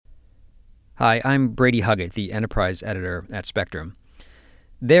Hi, I'm Brady Huggett, the enterprise editor at Spectrum.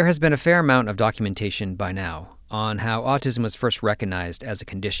 There has been a fair amount of documentation by now on how autism was first recognized as a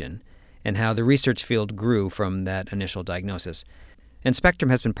condition and how the research field grew from that initial diagnosis. And Spectrum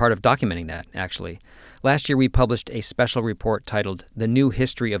has been part of documenting that, actually. Last year, we published a special report titled The New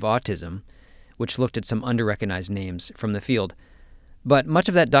History of Autism, which looked at some under-recognized names from the field. But much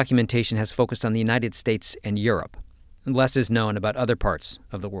of that documentation has focused on the United States and Europe. Less is known about other parts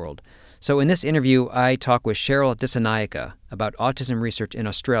of the world. So in this interview, I talk with Cheryl Dissanayake about autism research in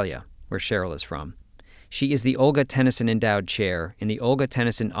Australia, where Cheryl is from. She is the Olga Tennison Endowed Chair in the Olga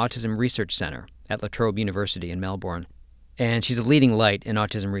Tennison Autism Research Center at Trobe University in Melbourne. And she's a leading light in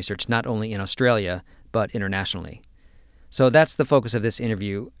autism research, not only in Australia, but internationally. So that's the focus of this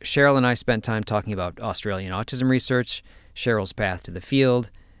interview. Cheryl and I spent time talking about Australian autism research, Cheryl's path to the field,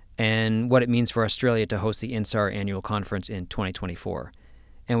 and what it means for Australia to host the INSAR annual conference in 2024.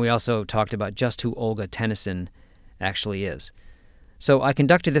 And we also talked about just who Olga Tennison actually is. So I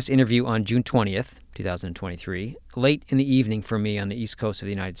conducted this interview on June 20th, 2023, late in the evening for me on the east coast of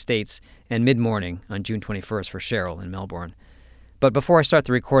the United States, and mid-morning on June 21st for Cheryl in Melbourne. But before I start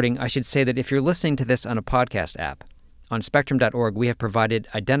the recording, I should say that if you're listening to this on a podcast app, on spectrum.org, we have provided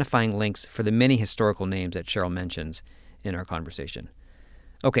identifying links for the many historical names that Cheryl mentions in our conversation.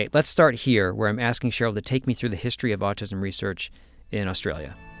 Okay, let's start here, where I'm asking Cheryl to take me through the history of autism research in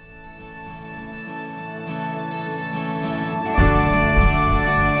Australia.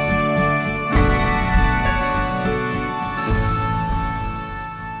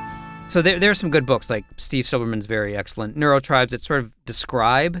 So there are some good books, like Steve Silberman's very excellent Neurotribes, that sort of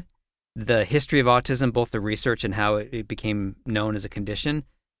describe the history of autism, both the research and how it became known as a condition.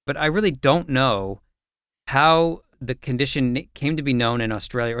 But I really don't know how the condition came to be known in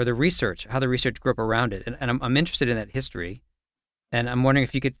Australia, or how the research grew up around it. And I'm interested in that history. And I'm wondering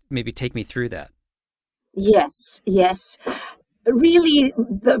if you could maybe take me through that. Yes. Really,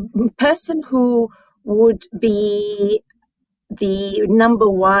 the person who would be the number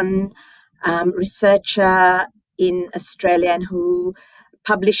one researcher in Australia and who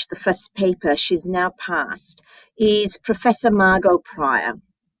published the first paper, she's now passed, is Professor Margot Prior.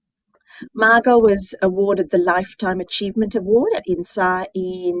 Margot was awarded the Lifetime Achievement Award at INSAR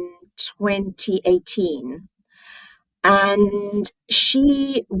in 2018. And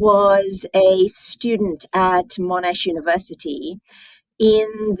she was a student at Monash University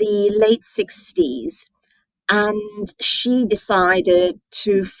in the late 60s. And she decided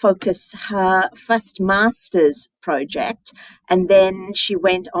to focus her first master's project, and then she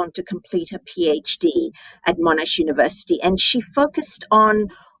went on to complete her PhD at Monash University. And she focused on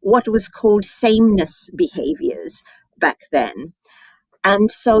what was called sameness behaviors back then.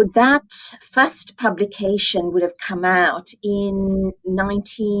 And so that first publication would have come out in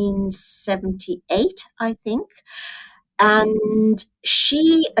 1978, I think. And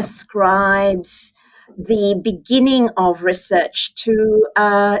she ascribes the beginning of research to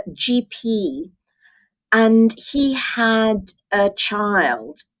a GP. And he had a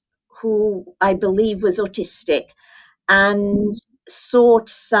child who I believe was autistic and sought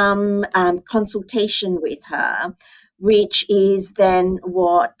some consultation with her, which is then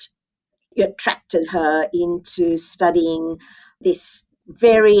what attracted her into studying this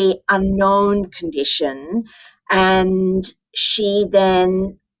very unknown condition. And she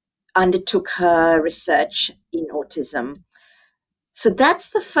then undertook her research in autism. So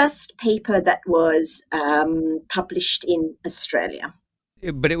that's the first paper that was published in Australia.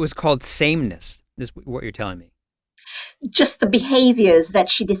 But it was called sameness, is what you're telling me. Just the behaviors that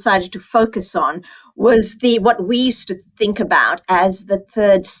she decided to focus on was what we used to think about as the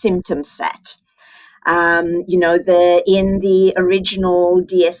third symptom set. In the original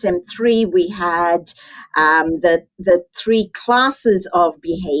DSM-3, we had the three classes of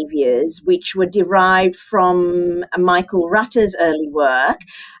behaviors, which were derived from Michael Rutter's early work,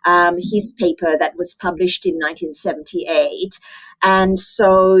 his paper that was published in 1978. And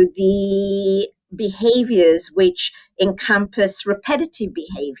so the behaviors which encompass repetitive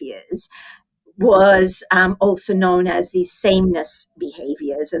behaviors was also known as the sameness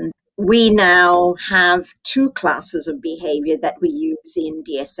behaviors. And we now have two classes of behavior that we use in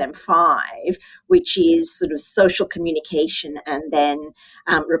DSM-5, which is sort of social communication and then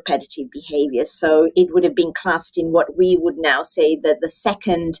repetitive behavior. So it would have been classed in what we would now say that the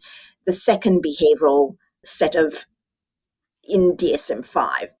second behavioral set of in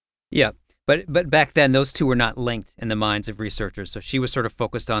DSM-5. Yeah. But back then, those two were not linked in the minds of researchers. So she was sort of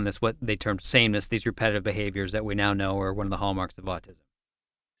focused on this, what they termed sameness, these repetitive behaviors that we now know are one of the hallmarks of autism.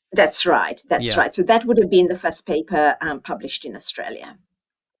 That's right. Right. So that would have been the first paper published in Australia.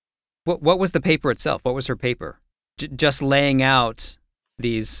 What was the paper itself? What was her paper? Just laying out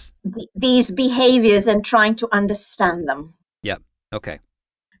these... These behaviors and trying to understand them. Yep. Okay.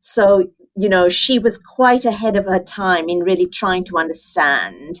 So, she was quite ahead of her time in really trying to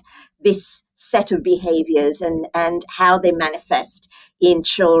understand this set of behaviors and how they manifest in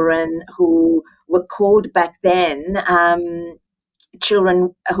children who were called back then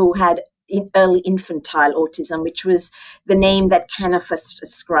children who had early infantile autism, which was the name that Kanner first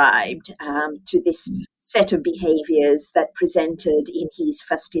ascribed to this set of behaviors that presented in his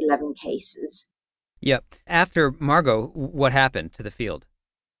first 11 cases. Yep. After Margot, what happened to the field?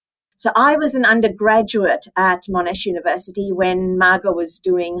 So I was an undergraduate at Monash University when Margot was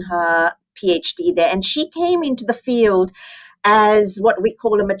doing her PhD there, and she came into the field as what we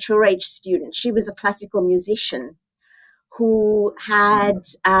call a mature age student. She was a classical musician who had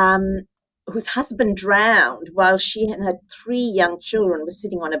whose husband drowned while she and her 3 young children were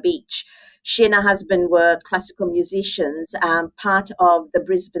sitting on a beach. She and her husband were classical musicians, part of the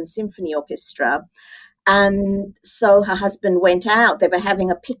Brisbane Symphony Orchestra. And so her husband went out. They were having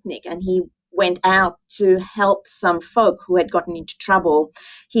a picnic, and he went out to help some folk who had gotten into trouble.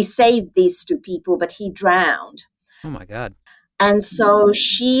 He saved these 2 people, but he drowned. Oh, my God. And so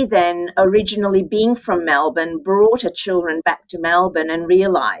she then, originally being from Melbourne, brought her children back to Melbourne and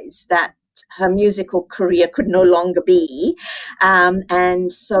realized that her musical career could no longer be.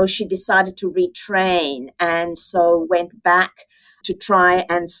 And so she decided to retrain, and so went back to try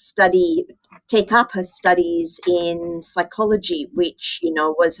and take up her studies in psychology, which,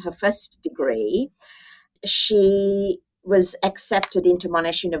 was her first degree. She was accepted into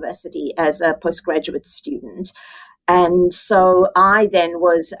Monash University as a postgraduate student. And so I then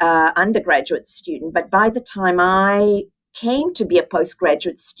was an undergraduate student, but by the time I came to be a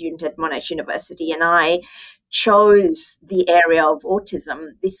postgraduate student at Monash University and I chose the area of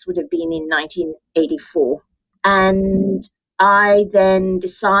autism, this would have been in 1984. And I then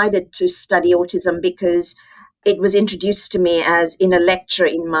decided to study autism because it was introduced to me as in a lecture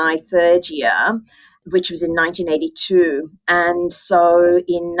in my 3rd year, which was in 1982. And so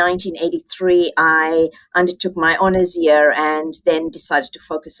in 1983, I undertook my honours year and then decided to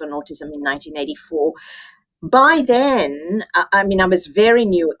focus on autism in 1984. By then, I was very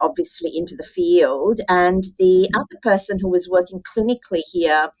new, obviously, into the field. And the other person who was working clinically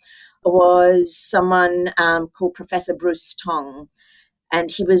here was someone called Professor Bruce Tonge. And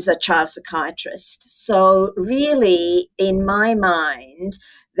he was a child psychiatrist. So really, in my mind,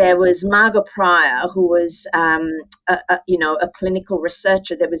 there was Margot Prior, who was a clinical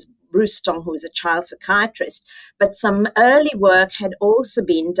researcher. There was Bruce Tonge, who was a child psychiatrist. But some early work had also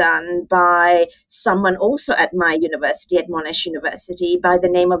been done by someone also at my university, at Monash University, by the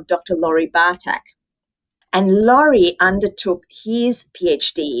name of Dr. Laurie Bartak. And Laurie undertook his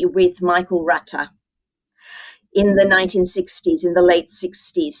PhD with Michael Rutter in the 1960s, in the late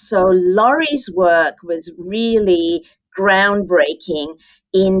 60s. So Laurie's work was really groundbreaking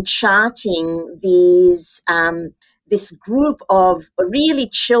in charting this group of really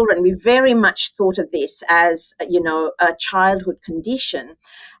children. We very much thought of this as, a childhood condition.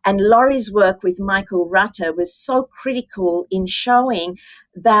 And Laurie's work with Michael Rutter was so critical in showing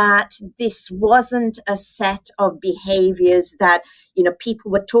that this wasn't a set of behaviors that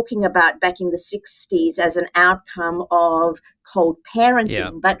people were talking about back in the 60s as an outcome of cold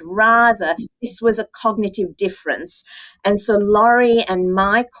parenting, but rather this was a cognitive difference. And so Laurie and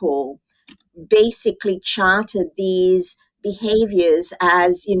Michael basically charted these behaviors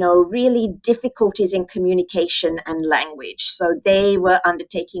as, really difficulties in communication and language. So they were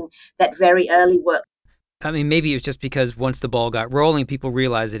undertaking that very early work. Maybe it was just because once the ball got rolling, people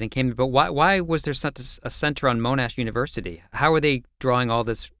realized it and came. But why was there such a center on Monash University? How are they drawing all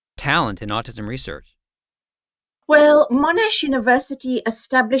this talent in autism research? Well, Monash University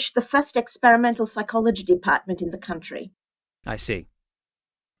established the first experimental psychology department in the country. I see.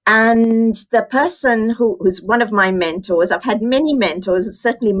 And the person who's one of my mentors, I've had many mentors,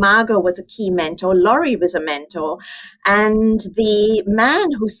 certainly Margot was a key mentor, Laurie was a mentor, and the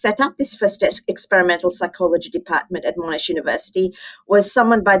man who set up this first experimental psychology department at Monash University was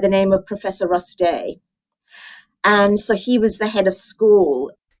someone by the name of Professor Ross Day. And so he was the head of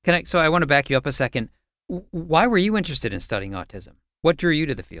school. So I want to back you up a second. Why were you interested in studying autism? What drew you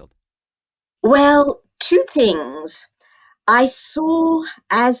to the field? Well, 2 things. I saw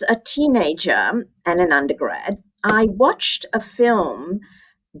as a teenager and an undergrad, I watched a film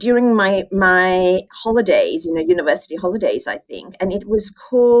during my holidays, university holidays, I think, and it was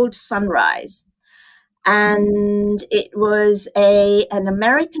called Sunrise. And it was an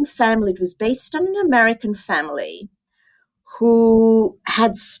American family. It was based on an American family who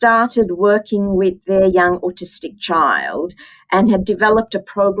had started working with their young autistic child and had developed a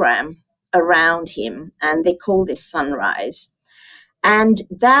program around him, and they call this Sunrise. And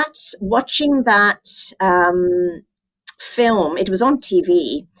watching that film, it was on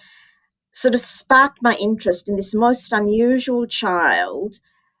TV, sort of sparked my interest in this most unusual child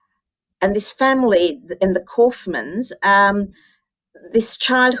and this family and the Kaufmans, this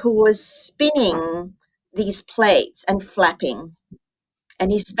child who was spinning these plates and flapping.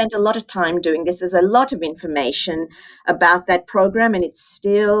 And he spent a lot of time doing this. There's a lot of information about that program, and it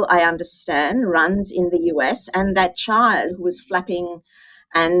still, I understand, runs in the US. And that child who was flapping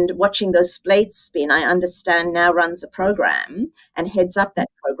and watching those plates spin, I understand now runs a program and heads up that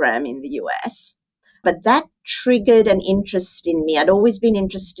program in the US. But that triggered an interest in me. I'd always been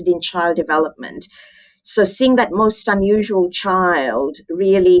interested in child development. So seeing that most unusual child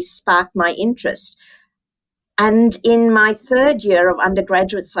really sparked my interest. And in my third year of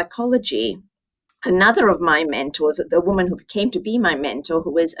undergraduate psychology, another of my mentors, the woman who came to be my mentor,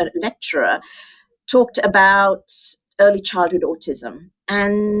 who was a lecturer, talked about early childhood autism.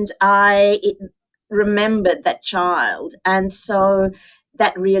 And I remembered that child. And so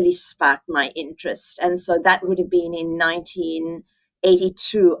that really sparked my interest. And so that would have been in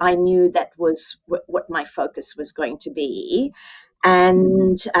 1982. I knew that was what my focus was going to be.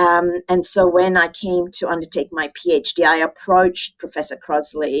 And so when I came to undertake my PhD, I approached Professor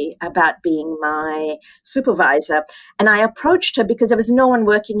Crosley about being my supervisor. And I approached her because there was no one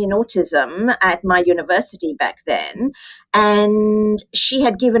working in autism at my university back then. And she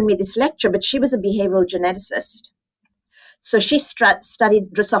had given me this lecture, but she was a behavioral geneticist. So she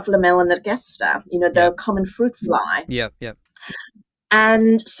studied Drosophila melanogaster, the common fruit fly. Yep.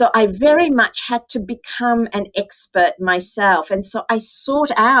 And so I very much had to become an expert myself. And so I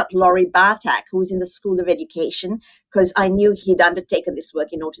sought out Laurie Bartak, who was in the School of Education, because I knew he'd undertaken this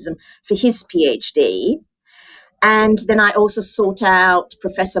work in autism for his PhD. And then I also sought out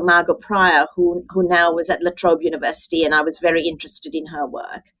Professor Margot Prior, who now was at Trobe University, and I was very interested in her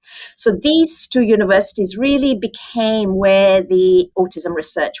work. So these two universities really became where the autism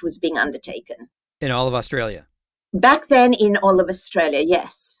research was being undertaken. In all of Australia? Back then in all of Australia,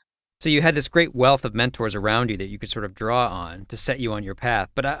 yes. So you had this great wealth of mentors around you that you could sort of draw on to set you on your path.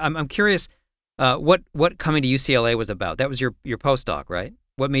 But I'm curious what coming to UCLA was about. That was your postdoc, right?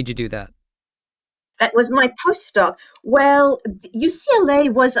 What made you do that? That was my postdoc. Well,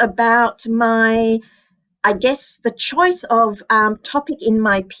 UCLA was about the choice of topic in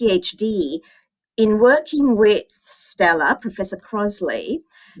my PhD. In working with Stella, Professor Crosley,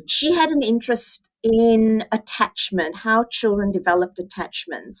 she had an interest in attachment, how children developed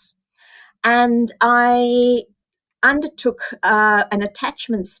attachments. And I undertook an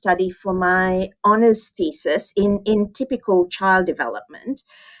attachment study for my honors thesis in typical child development,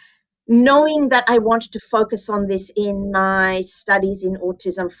 knowing that I wanted to focus on this in my studies in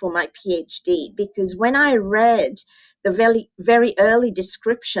autism for my PhD, because when I read the very, very early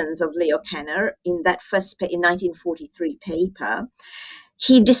descriptions of Leo Kanner in that in 1943 paper,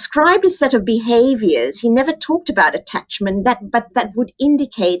 he described a set of behaviors. He never talked about attachment, but that would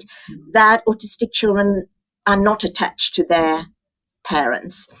indicate that autistic children are not attached to their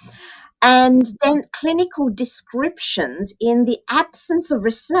parents. And then clinical descriptions, in the absence of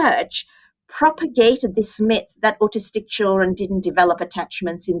research, propagated this myth that autistic children didn't develop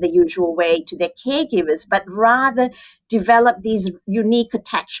attachments in the usual way to their caregivers, but rather develop these unique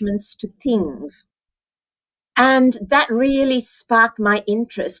attachments to things. And that really sparked my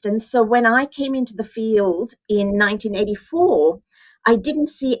interest. And so when I came into the field in 1984, I didn't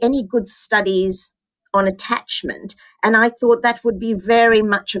see any good studies on attachment. And I thought that would be very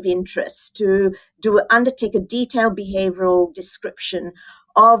much of interest to undertake a detailed behavioral description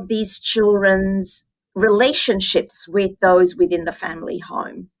of these children's relationships with those within the family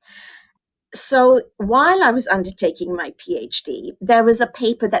home. So while I was undertaking my PhD, there was a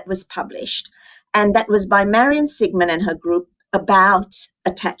paper that was published, and that was by Marian Sigman and her group about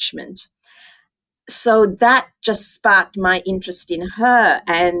attachment. So that just sparked my interest in her,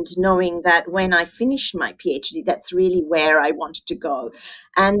 and knowing that when I finished my PhD, that's really where I wanted to go.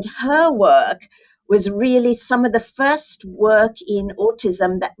 And her work was really some of the first work in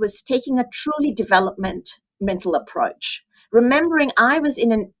autism that was taking a truly developmental approach. Remembering I was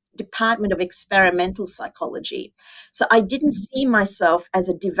in a department of experimental psychology, so I didn't see myself as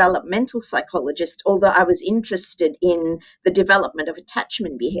a developmental psychologist, although I was interested in the development of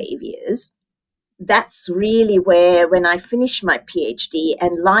attachment behaviors. That's really where, when I finished my PhD,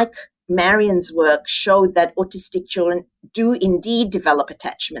 and like Marian's work showed that autistic children do indeed develop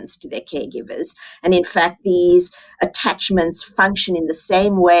attachments to their caregivers. And in fact, these attachments function in the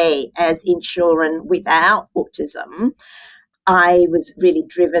same way as in children without autism. I was really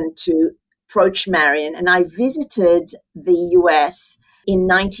driven to approach Marian, and I visited the US in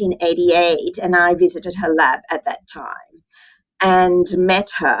 1988, and I visited her lab at that time and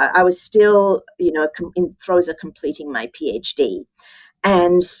met her. I was still, in the throes of completing my PhD.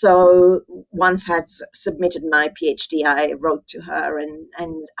 And so once I'd submitted my PhD, I wrote to her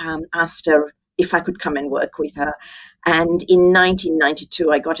and asked her if I could come and work with her. And in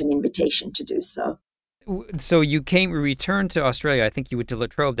 1992, I got an invitation to do so. So you returned to Australia. I think you went to La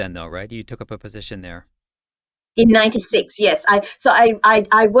Trobe then, though, right? You took up a position there. In 96, yes.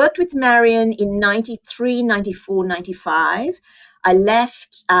 I worked with Marian in 93, 94, 95. I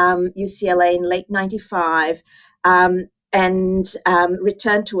left UCLA in late 95 and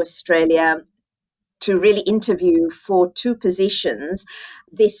returned to Australia to really interview for two positions.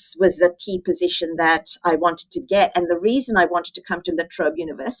 This was the key position that I wanted to get. And the reason I wanted to come to La Trobe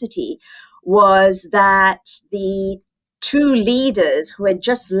University was that the two leaders who had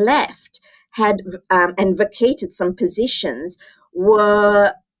just left had and vacated some positions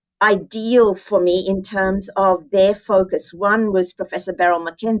were ideal for me in terms of their focus. One was Professor Beryl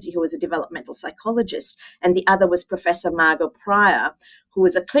McKenzie, who was a developmental psychologist, and the other was Professor Margot Prior, who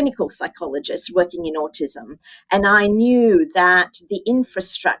was a clinical psychologist working in autism. And I knew that the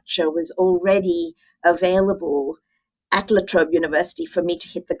infrastructure was already available at La Trobe University for me to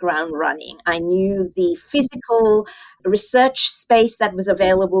hit the ground running. I knew the physical research space that was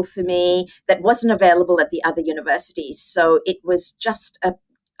available for me that wasn't available at the other universities. So it was just a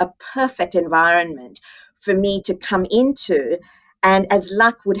perfect environment for me to come into. And as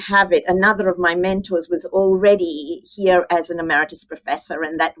luck would have it, another of my mentors was already here as an emeritus professor,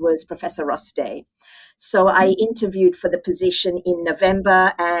 and that was Professor Ross Day. So I interviewed for the position in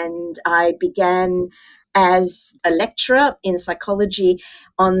November, and I began as a lecturer in psychology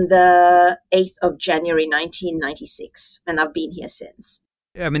on the 8th of January, 1996, and I've been here since.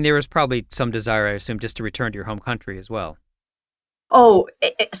 I mean, there was probably some desire, I assume, just to return to your home country as well. Oh,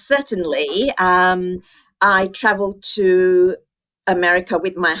 certainly. I traveled to America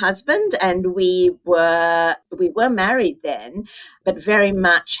with my husband, and we were married then, but very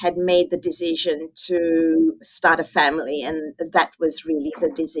much had made the decision to start a family, and that was really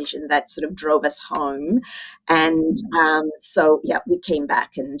the decision that sort of drove us home. And we came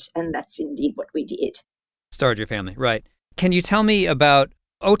back, and that's indeed what we did. Started your family, right? Can you tell me about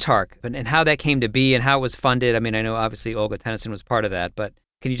OTARC and how that came to be and how it was funded? I mean, I know obviously Olga Tennison was part of that, but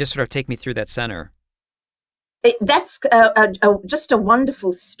can you just sort of take me through that center? That's just a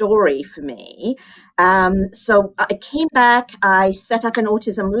wonderful story for me. So I came back, I set up an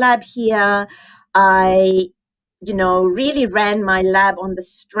autism lab here. I, really ran my lab on the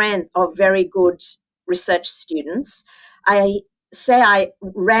strength of very good research students. I say I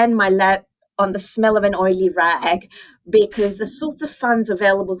ran my lab on the smell of an oily rag because the sorts of funds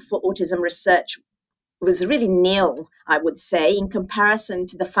available for autism research was really nil, I would say, in comparison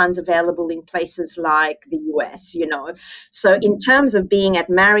to the funds available in places like the US, So in terms of being at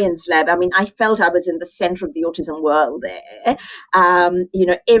Marian's lab, I mean, I felt I was in the center of the autism world there.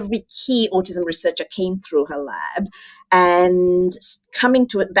 Every key autism researcher came through her lab, and coming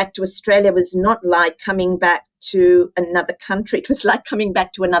back to Australia was not like coming back to another country. It was like coming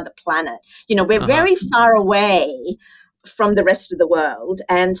back to another planet. We're very far away from the rest of the world.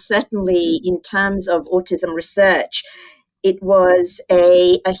 And certainly in terms of autism research, it was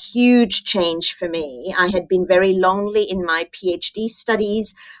a huge change for me. I had been very lonely in my PhD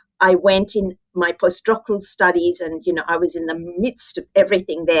studies. I went in my postdoctoral studies and, I was in the midst of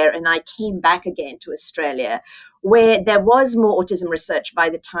everything there. And I came back again to Australia, where there was more autism research by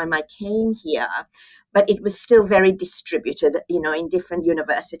the time I came here, but it was still very distributed, in different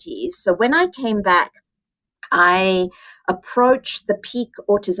universities. So when I came back, I approached the peak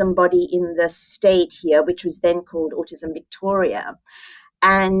autism body in the state here, which was then called Autism Victoria.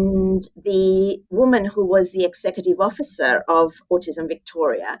 And the woman who was the executive officer of Autism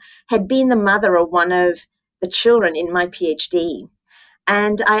Victoria had been the mother of one of the children in my PhD.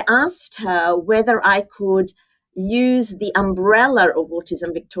 And I asked her whether I could use the umbrella of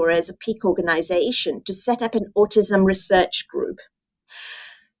Autism Victoria as a peak organization to set up an autism research group.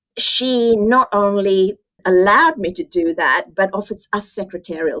 She not only allowed me to do that, but offered us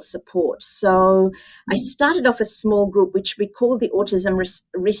secretarial support. So I started off a small group, which we call the Autism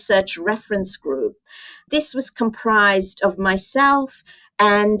Research Reference Group. This was comprised of myself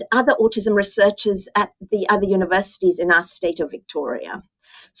and other autism researchers at the other universities in our state of Victoria.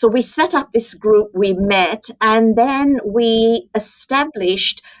 So we set up this group, we met, and then we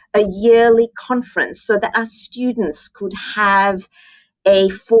established a yearly conference so that our students could have a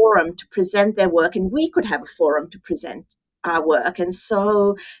forum to present their work, and we could have a forum to present our work. And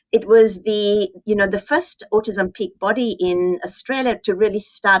so it was the first autism peak body in Australia to really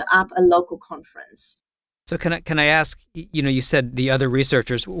start up a local conference. So can I ask, you said the other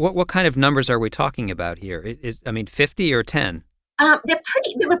researchers, what kind of numbers are we talking about here? 50 or 10?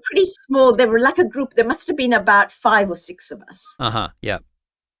 They were pretty small. They were like a group. There must have been about 5 or 6 of us. Yeah.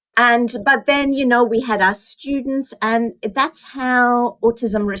 But then, we had our students, and that's how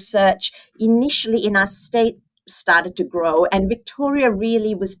autism research initially in our state started to grow. And Victoria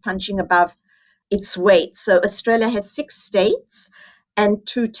really was punching above its weight. So Australia has 6 states and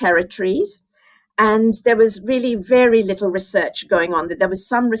 2 territories. And there was really very little research going on. There was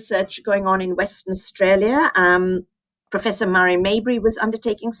some research going on in Western Australia. Professor Murray Mabry was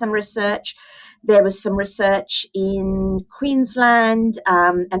undertaking some research. There was some research in Queensland.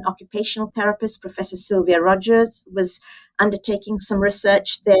 An occupational therapist, Professor Sylvia Rogers, was undertaking some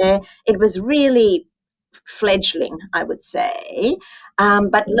research there. It was really fledgling, I would say.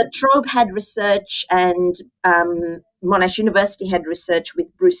 But La Trobe had research, and Monash University had research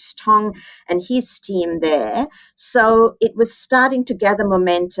with Bruce Tonge and his team there. So it was starting to gather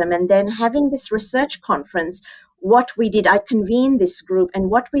momentum. And then having this research conference, what we did, I convened this group, and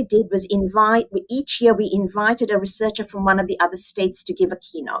what we did was each year we invited a researcher from one of the other states to give a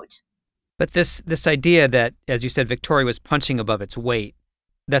keynote. But this idea that, as you said, Victoria was punching above its weight,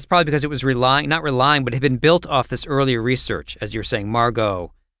 that's probably because it was not relying, but had been built off this earlier research, as you're saying,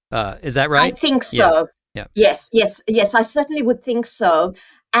 Margot. Is that right? I think so. Yeah. Yes, I certainly would think so.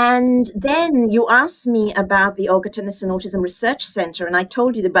 And then you asked me about the Olga Tennison Autism Research Centre, and I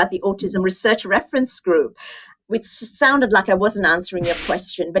told you about the Autism Research Reference Group, which sounded like I wasn't answering your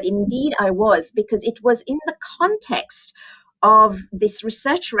question, but indeed I was, because it was in the context of this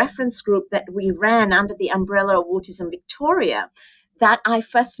research reference group that we ran under the umbrella of Autism Victoria that I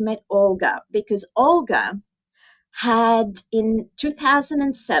first met Olga, because Olga had, in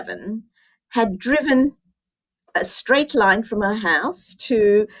 2007, had driven a straight line from her house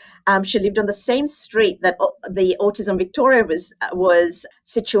to, she lived on the same street that the Autism Victoria was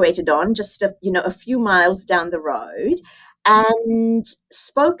situated on, just a few miles down the road, and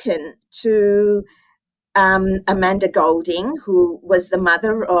spoken to Amanda Golding, who was the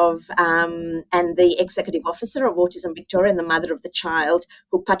mother of and the executive officer of Autism Victoria and the mother of the child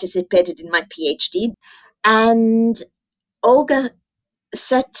who participated in my PhD. And Olga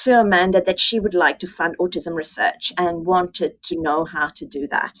said to Amanda that she would like to fund autism research and wanted to know how to do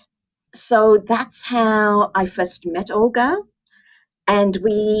that. So that's how I first met Olga. And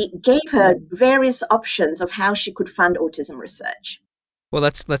we gave her various options of how she could fund autism research. Well,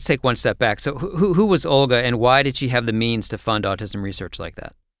 let's take one step back. So who was Olga, and why did she have the means to fund autism research like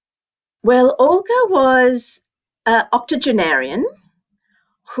that? Well, Olga was an octogenarian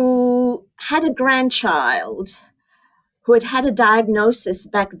who had a grandchild who had a diagnosis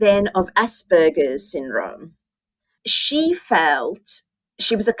back then of Asperger's syndrome. She felt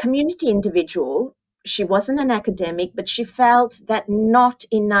she was a community individual. She wasn't an academic, but she felt that not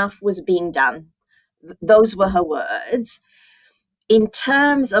enough was being done. Those were her words. In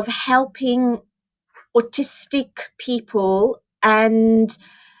terms of helping autistic people and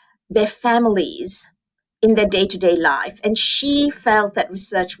their families in their day-to-day life. And she felt that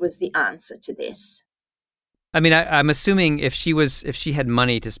research was the answer to this. I mean, I'm assuming if she had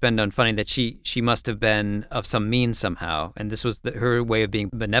money to spend on funding, that she must have been of some means somehow, and this was her way of being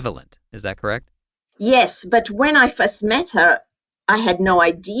benevolent. Is that correct? Yes, but when I first met her, I had no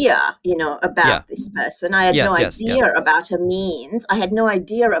idea, about this person. I had no idea about her means. I had no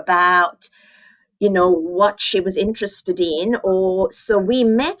idea about, what she was interested in. So we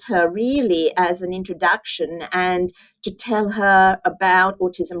met her really as an introduction and to tell her about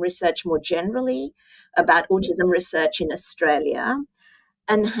autism research more generally, about autism research in Australia,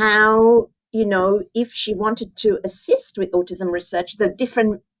 and how, if she wanted to assist with autism research, the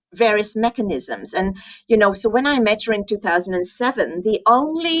different various mechanisms. And, so when I met her in 2007, the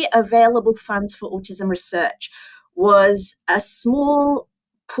only available funds for autism research was a small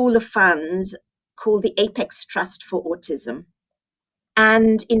pool of funds called the Apex Trust for Autism.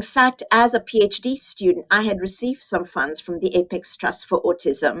 And in fact, as a PhD student, I had received some funds from the Apex Trust for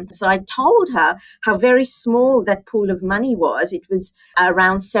Autism. So I told her how very small that pool of money was. It was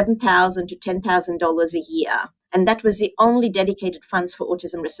around $7,000 to $10,000 a year. And that was the only dedicated funds for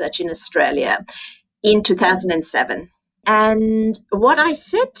autism research in Australia in 2007. And what I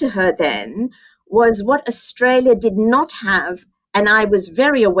said to her then was what Australia did not have and I was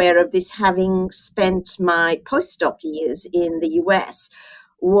very aware of this having spent my postdoc years in the US,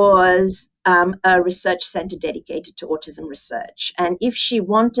 was a research center dedicated to autism research. And if she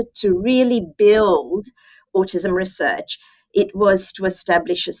wanted to really build autism research, it was to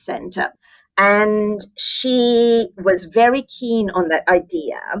establish a center. And she was very keen on that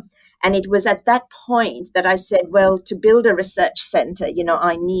idea. And it was at that point that I said, well, to build a research center,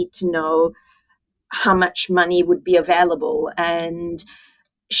 I need to know how much money would be available. And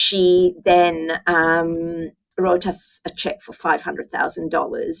she then wrote us a check for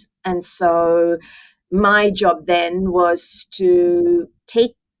 $500,000. And so my job then was to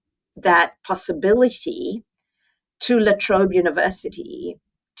take that possibility to La Trobe University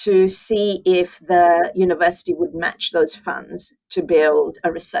to see if the university would match those funds to build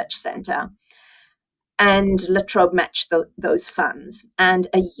a research center. And La Trobe matched those funds. And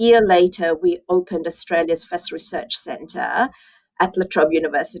a year later, we opened Australia's first research centre at La Trobe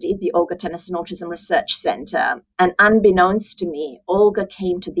University, the Olga Tennison Autism Research Centre. And unbeknownst to me, Olga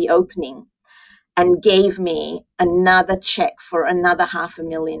came to the opening and gave me another check for another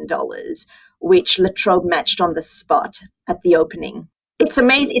 $500,000, which La Trobe matched on the spot at the opening. It's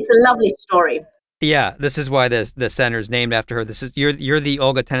amazing. It's a lovely story. Yeah, this is why the center is named after her. This is you're the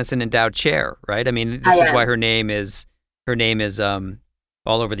Olga Tennison Endowed Chair, right? I mean, this is why her name is all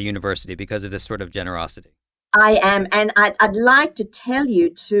over the university, because of this sort of generosity. I am, and I'd like to tell you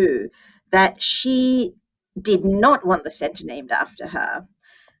too that she did not want the center named after her.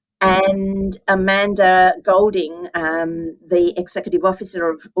 And Amanda Golding, the executive officer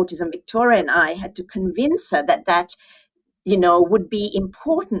of Autism Victoria, and I had to convince her that would be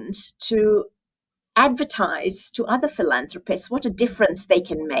important to advertise to other philanthropists what a difference they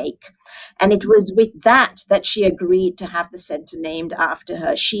can make. And it was with that she agreed to have the center named after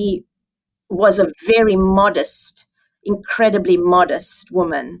her. She was a very modest, incredibly modest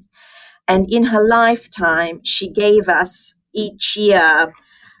woman. And in her lifetime, she gave us each year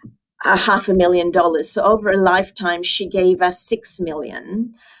 $500,000. So over a lifetime, she gave us $6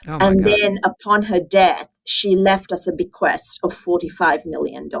 million. Oh and God. Then upon her death, she left us a bequest of $45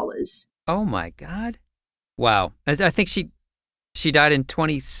 million. Oh my God! Wow, I think she died in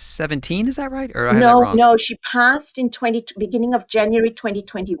 2017. Is that right? Or I have that wrong? No, she passed in beginning of January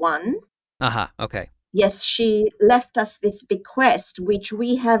 2021. Okay. Yes, she left us this bequest, which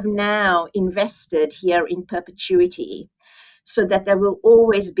we have now invested here in perpetuity, so that there will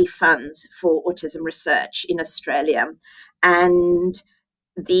always be funds for autism research in Australia. And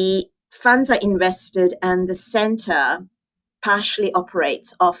the funds are invested, and the centre partially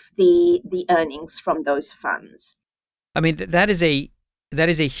operates off the earnings from those funds. I mean, that is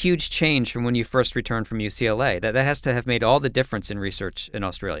a huge change from when you first returned from UCLA. That has to have made all the difference in research in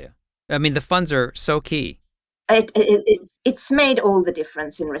Australia. I mean, the funds are so key. It's made all the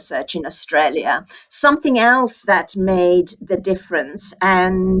difference in research in Australia. Something else that made the difference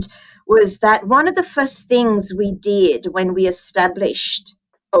and was that one of the first things we did when we established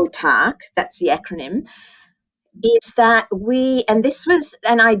OTAC, that's the acronym, is that and this was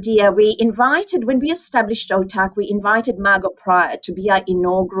an idea when we established OTAC, we invited Margot Prior to be our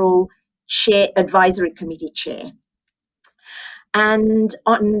inaugural advisory committee chair. And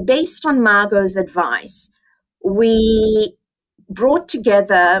based on Margot's advice, we brought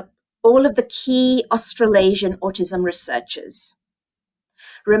together all of the key Australasian autism researchers.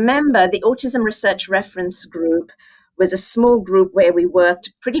 Remember, the Autism Research Reference Group was a small group where we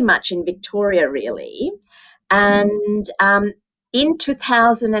worked pretty much in Victoria, really. And in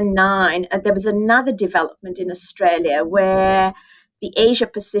 2009, there was another development in Australia where the Asia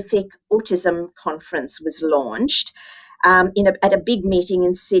Pacific Autism Conference was launched at a big meeting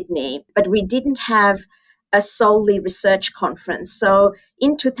in Sydney, but we didn't have a solely research conference. So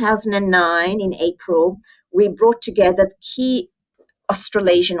in 2009, in April, we brought together key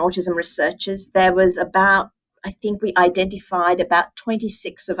Australasian autism researchers. There was I think we identified about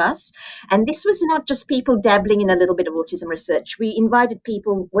 26 of us. And this was not just people dabbling in a little bit of autism research. We invited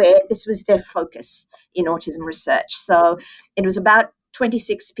people where this was their focus in autism research. So it was about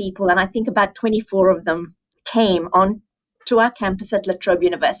 26 people, and I think about 24 of them came on to our campus at La Trobe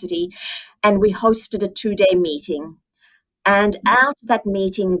University, and we hosted a 2-day meeting. And out of that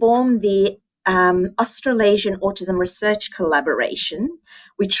meeting formed the Australasian Autism Research Collaboration,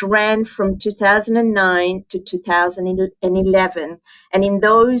 which ran from 2009 to 2011. And in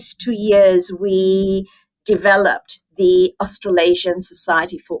those 2 years, we developed the Australasian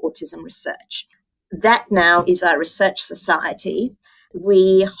Society for Autism Research. That now is our research society.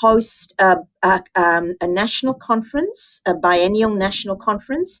 We host a national conference, a biennial national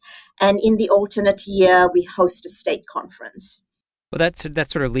conference, and in the alternate year, we host a state conference. Well, that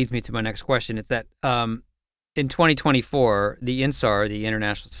sort of leads me to my next question. It's that in 2024, the INSAR, the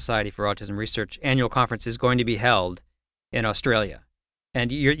International Society for Autism Research annual conference, is going to be held in Australia,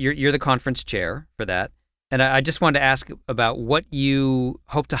 and you're the conference chair for that. And I just wanted to ask about what you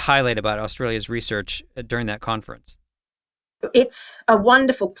hope to highlight about Australia's research during that conference. It's a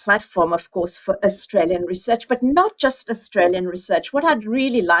wonderful platform, of course, for Australian research, but not just Australian research. What I'd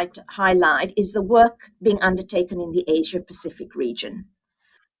really like to highlight is the work being undertaken in the Asia Pacific region.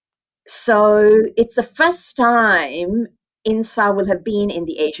 So it's the first time INSAR will have been in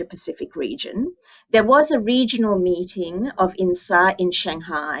the Asia Pacific region. There was a regional meeting of INSAR in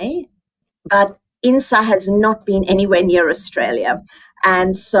Shanghai, but INSAR has not been anywhere near Australia.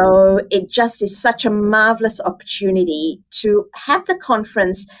 And so it just is such a marvelous opportunity to have the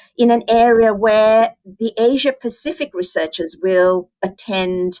conference in an area where the Asia Pacific researchers will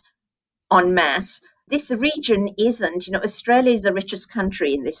attend en masse. This region isn't, Australia is the richest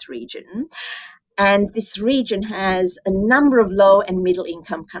country in this region. And this region has a number of low and middle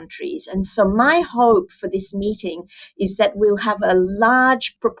income countries. And so my hope for this meeting is that we'll have a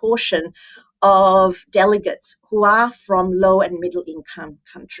large proportion of delegates who are from low and middle income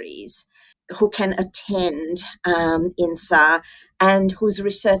countries who can attend INSAR and whose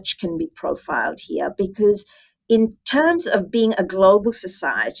research can be profiled here. Because in terms of being a global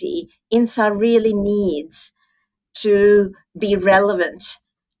society, INSAR really needs to be relevant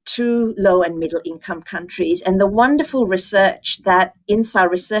to low and middle income countries. And the wonderful research that INSAR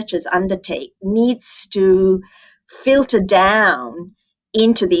researchers undertake needs to filter down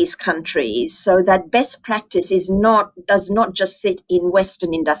into these countries so that best practice does not just sit in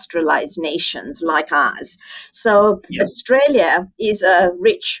Western industrialized nations like ours. So Australia is a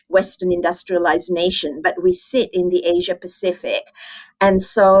rich Western industrialized nation, but we sit in the Asia Pacific. And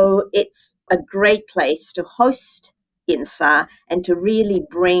so it's a great place to host INSAR and to really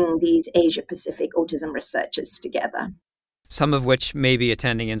bring these Asia Pacific autism researchers together. Some of which may be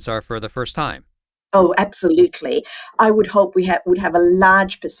attending INSAR for the first time. Oh, absolutely. I would hope we would have a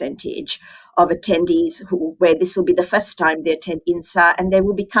large percentage of attendees where this will be the first time they attend INSAR, and they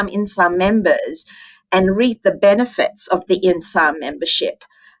will become INSAR members and reap the benefits of the INSAR membership.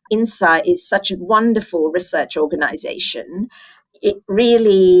 INSAR is such a wonderful research organization. It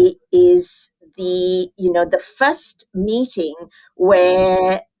really is the first meeting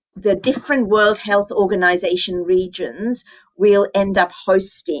where the different World Health Organization regions will end up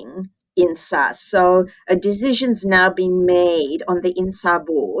hosting INSAR. So a decision's now been made on the INSAR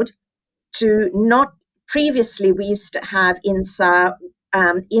board to not previously we used to have INSAR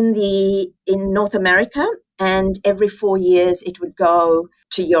in North America, and every 4 years it would go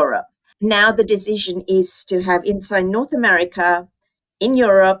to Europe. Now the decision is to have INSAR in North America, in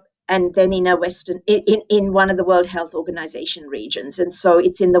Europe, and then in one of the World Health Organization regions. And so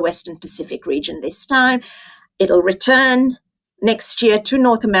it's in the Western Pacific region this time. It'll return next year to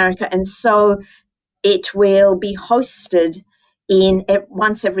North America, and so it will be hosted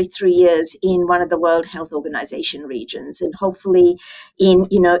once every 3 years in one of the World Health Organization regions, and hopefully in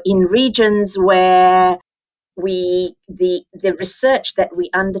regions where the research that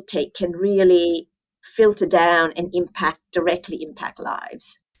we undertake can really filter down and directly impact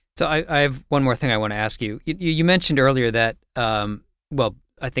lives. So I have one more thing I want to ask you. You mentioned earlier that,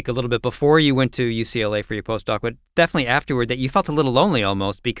 I think a little bit before you went to UCLA for your postdoc, but definitely afterward, that you felt a little lonely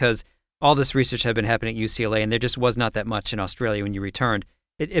almost because all this research had been happening at UCLA and there just was not that much in Australia when you returned.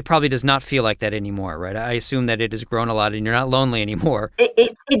 It probably does not feel like that anymore, right? I assume that it has grown a lot and you're not lonely anymore.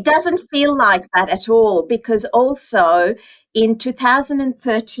 It doesn't feel like that at all, because also in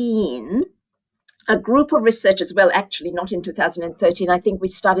 2013, a group of researchers, well, actually not in 2013, I think we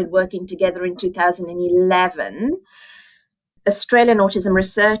started working together in 2011, Australian autism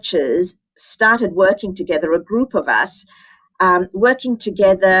researchers started working together, a group of us, working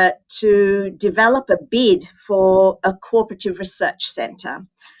together to develop a bid for a cooperative research centre.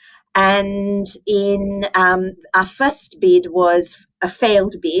 And our first bid was a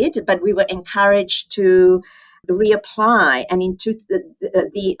failed bid, but we were encouraged to reapply. And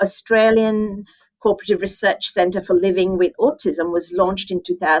the Australian Cooperative Research Centre for Living with Autism was launched in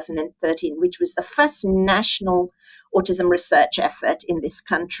 2013, which was the first national autism research effort in this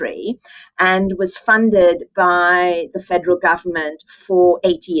country, and was funded by the federal government for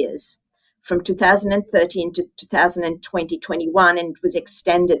 8 years, from 2013 to 2021, and was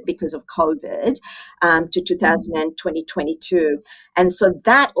extended because of COVID to 2022. And so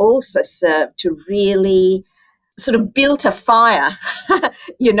that also served to really sort of built a fire,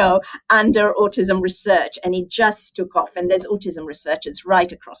 under autism research, and it just took off. And there's autism researchers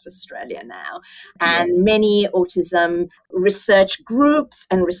right across Australia now, and many autism research groups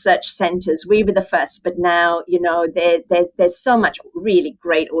and research centres. We were the first, but now, there's so much really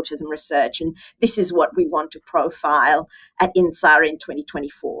great autism research, and this is what we want to profile at INSAR in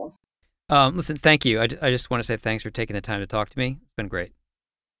 2024. Listen, thank you. I just want to say thanks for taking the time to talk to me. It's been great.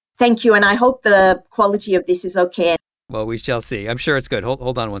 Thank you, and I hope the quality of this is okay. Well, we shall see. I'm sure it's good.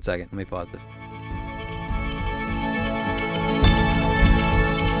 Hold on one second. Let me pause this.